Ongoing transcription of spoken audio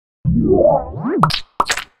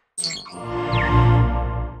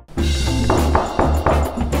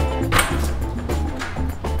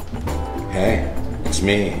Hey, it's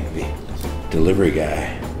me, the delivery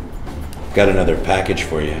guy. Got another package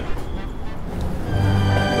for you.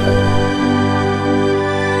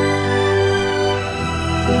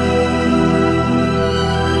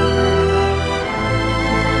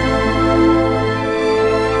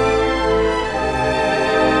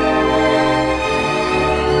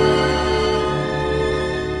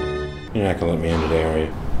 You're not gonna let me in today, are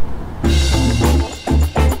you?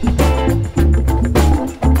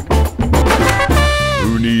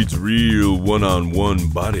 Who needs real one-on-one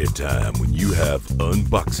body time when you have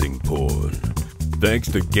unboxing porn? Thanks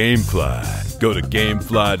to Gamefly. Go to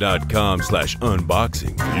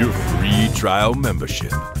gamefly.com/unboxing for your free trial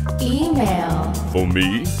membership. Email. For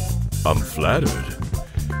me? I'm flattered.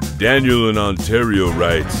 Daniel in Ontario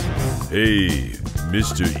writes, "Hey,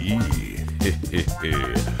 Mr. E."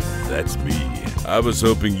 That's me. I was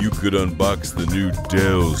hoping you could unbox the new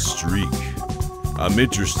Dell Streak. I'm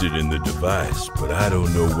interested in the device, but I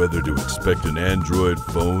don't know whether to expect an Android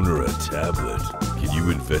phone or a tablet. Can you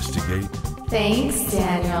investigate? Thanks,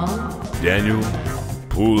 Daniel. Daniel,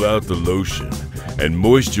 pull out the lotion and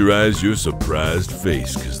moisturize your surprised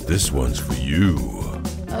face, because this one's for you.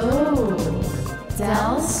 Oh,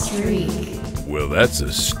 Dell Streak. Well, that's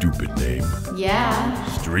a stupid name. Yeah.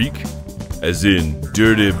 Streak? As in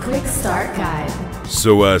dirty... Quick start guide.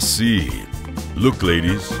 So I see. Look,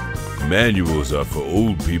 ladies, manuals are for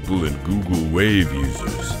old people and Google Wave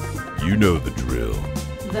users. You know the drill.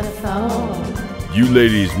 The phone. You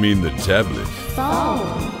ladies mean the tablet.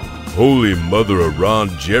 Phone. Holy mother of Ron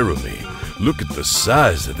Jeremy, look at the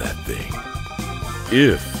size of that thing.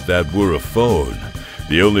 If that were a phone,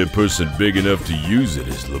 the only person big enough to use it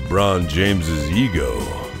is LeBron James's ego.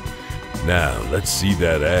 Now, let's see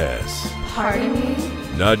that ass. Pardon me?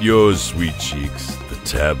 Not yours, sweet cheeks, the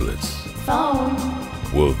tablet's. Phone.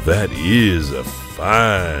 Well, that is a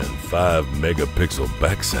fine 5-megapixel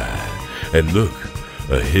backside. And look,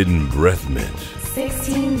 a hidden breath mint.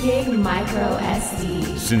 16 gig micro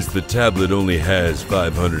SD. Since the tablet only has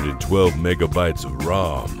 512 megabytes of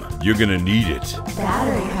ROM, you're gonna need it.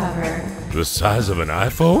 Battery cover. The size of an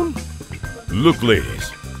iPhone? Look, ladies,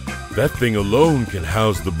 that thing alone can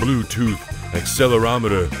house the Bluetooth,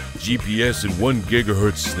 accelerometer, GPS, and 1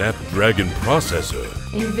 gigahertz Snapdragon processor.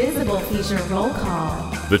 Invisible feature roll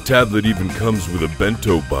call. The tablet even comes with a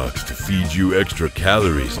bento box to feed you extra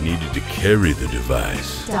calories needed to carry the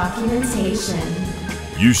device. Documentation.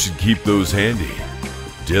 You should keep those handy.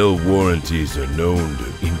 Dell warranties are known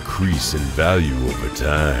to increase in value over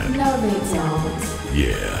time. No, they don't.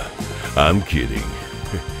 Yeah, I'm kidding.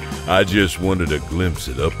 I just wanted a glimpse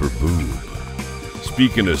at upper boob.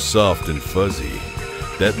 Speaking of soft and fuzzy,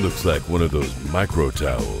 that looks like one of those micro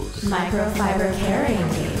towels. Microfiber carrying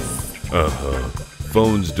case. Uh-huh.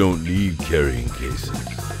 Phones don't need carrying cases.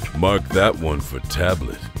 Mark that one for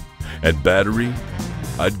tablet. And battery?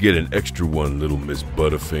 I'd get an extra one, little Miss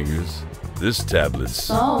Butterfingers. This tablet's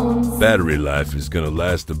Phones. battery life is gonna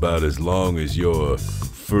last about as long as your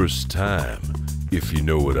first time, if you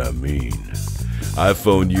know what I mean.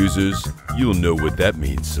 iPhone users, you'll know what that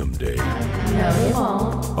means someday. No, they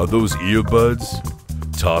won't. Are those earbuds?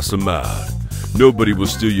 Toss them out. Nobody will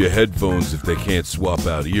steal your headphones if they can't swap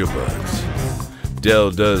out earbuds.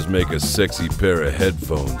 Dell does make a sexy pair of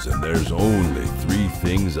headphones, and there's only 3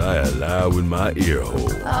 things I allow in my ear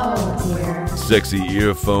hole. Oh, dear. Sexy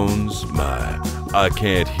earphones, my I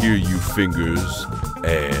can't hear you fingers,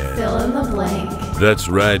 and... Fill in the blank. That's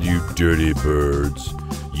right, you dirty birds.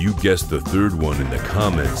 You guessed the third one in the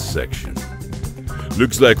comments section.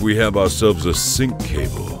 Looks like we have ourselves a sync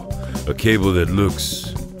cable. A cable that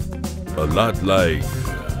looks a lot like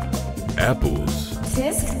apples.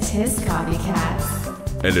 Tisk tisk copycats.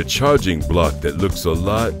 And a charging block that looks a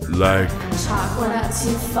lot like... Chalk one up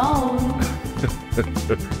to phone.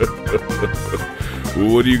 Well,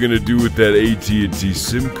 what are you gonna do with that AT&T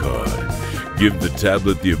SIM card? Give the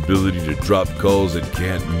tablet the ability to drop calls it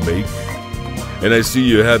can't make? And I see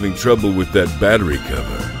you're having trouble with that battery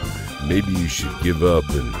cover. Maybe you should give up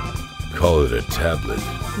and call it a tablet.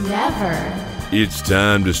 Never. It's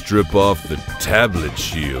time to strip off the tablet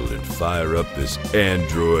shield and fire up this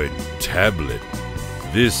Android tablet.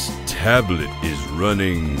 This tablet is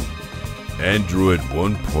running Android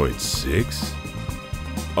 1.6?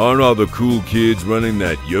 Aren't all the cool kids running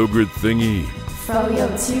that yogurt thingy? Froyo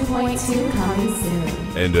 2.2 coming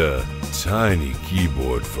soon. And a tiny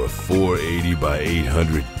keyboard for 480 by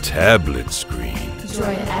 800 tablet screen.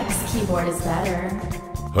 Droid X keyboard is better.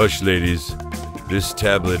 Hush, ladies. This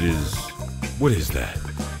tablet is... What is that?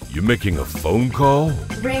 you're making a phone call?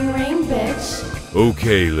 Ring ring, bitch.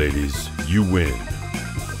 Okay, ladies, you win.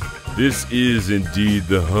 This is indeed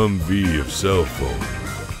the Humvee of cell phone.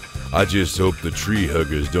 I just hope the tree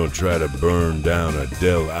huggers don't try to burn down a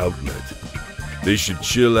Dell outlet. They should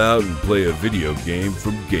chill out and play a video game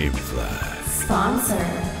from GameFly. Sponsor.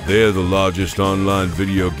 They're the largest online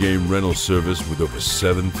video game rental service with over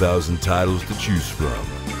 7,000 titles to choose from.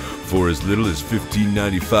 For as little as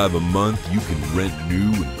 $15.95 a month, you can rent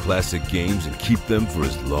new and classic games and keep them for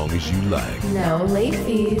as long as you like. No late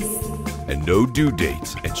fees. And no due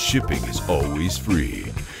dates, and shipping is always free.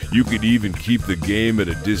 You could even keep the game at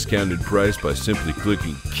a discounted price by simply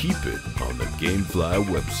clicking Keep It on the GameFly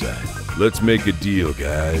website. Let's make a deal,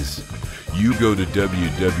 guys. You go to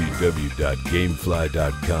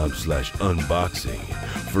www.gamefly.com/unboxing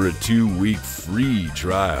for a 2-week free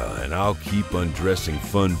trial, and I'll keep undressing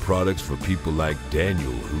fun products for people like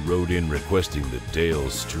Daniel, who wrote in requesting the Dell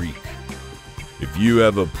Streak. If you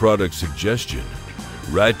have a product suggestion,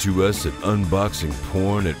 write to us at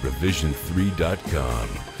unboxingporn@revision3.com.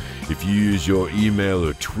 If you use your email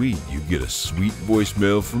or tweet, you get a sweet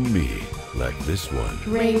voicemail from me, like this one.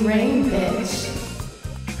 Ring ring, bitch.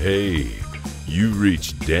 Hey, you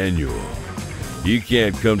reached Daniel. He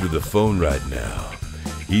can't come to the phone right now.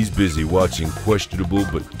 He's busy watching questionable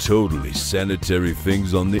but totally sanitary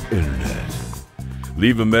things on the internet.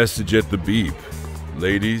 Leave a message at the beep.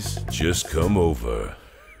 Ladies, just come over.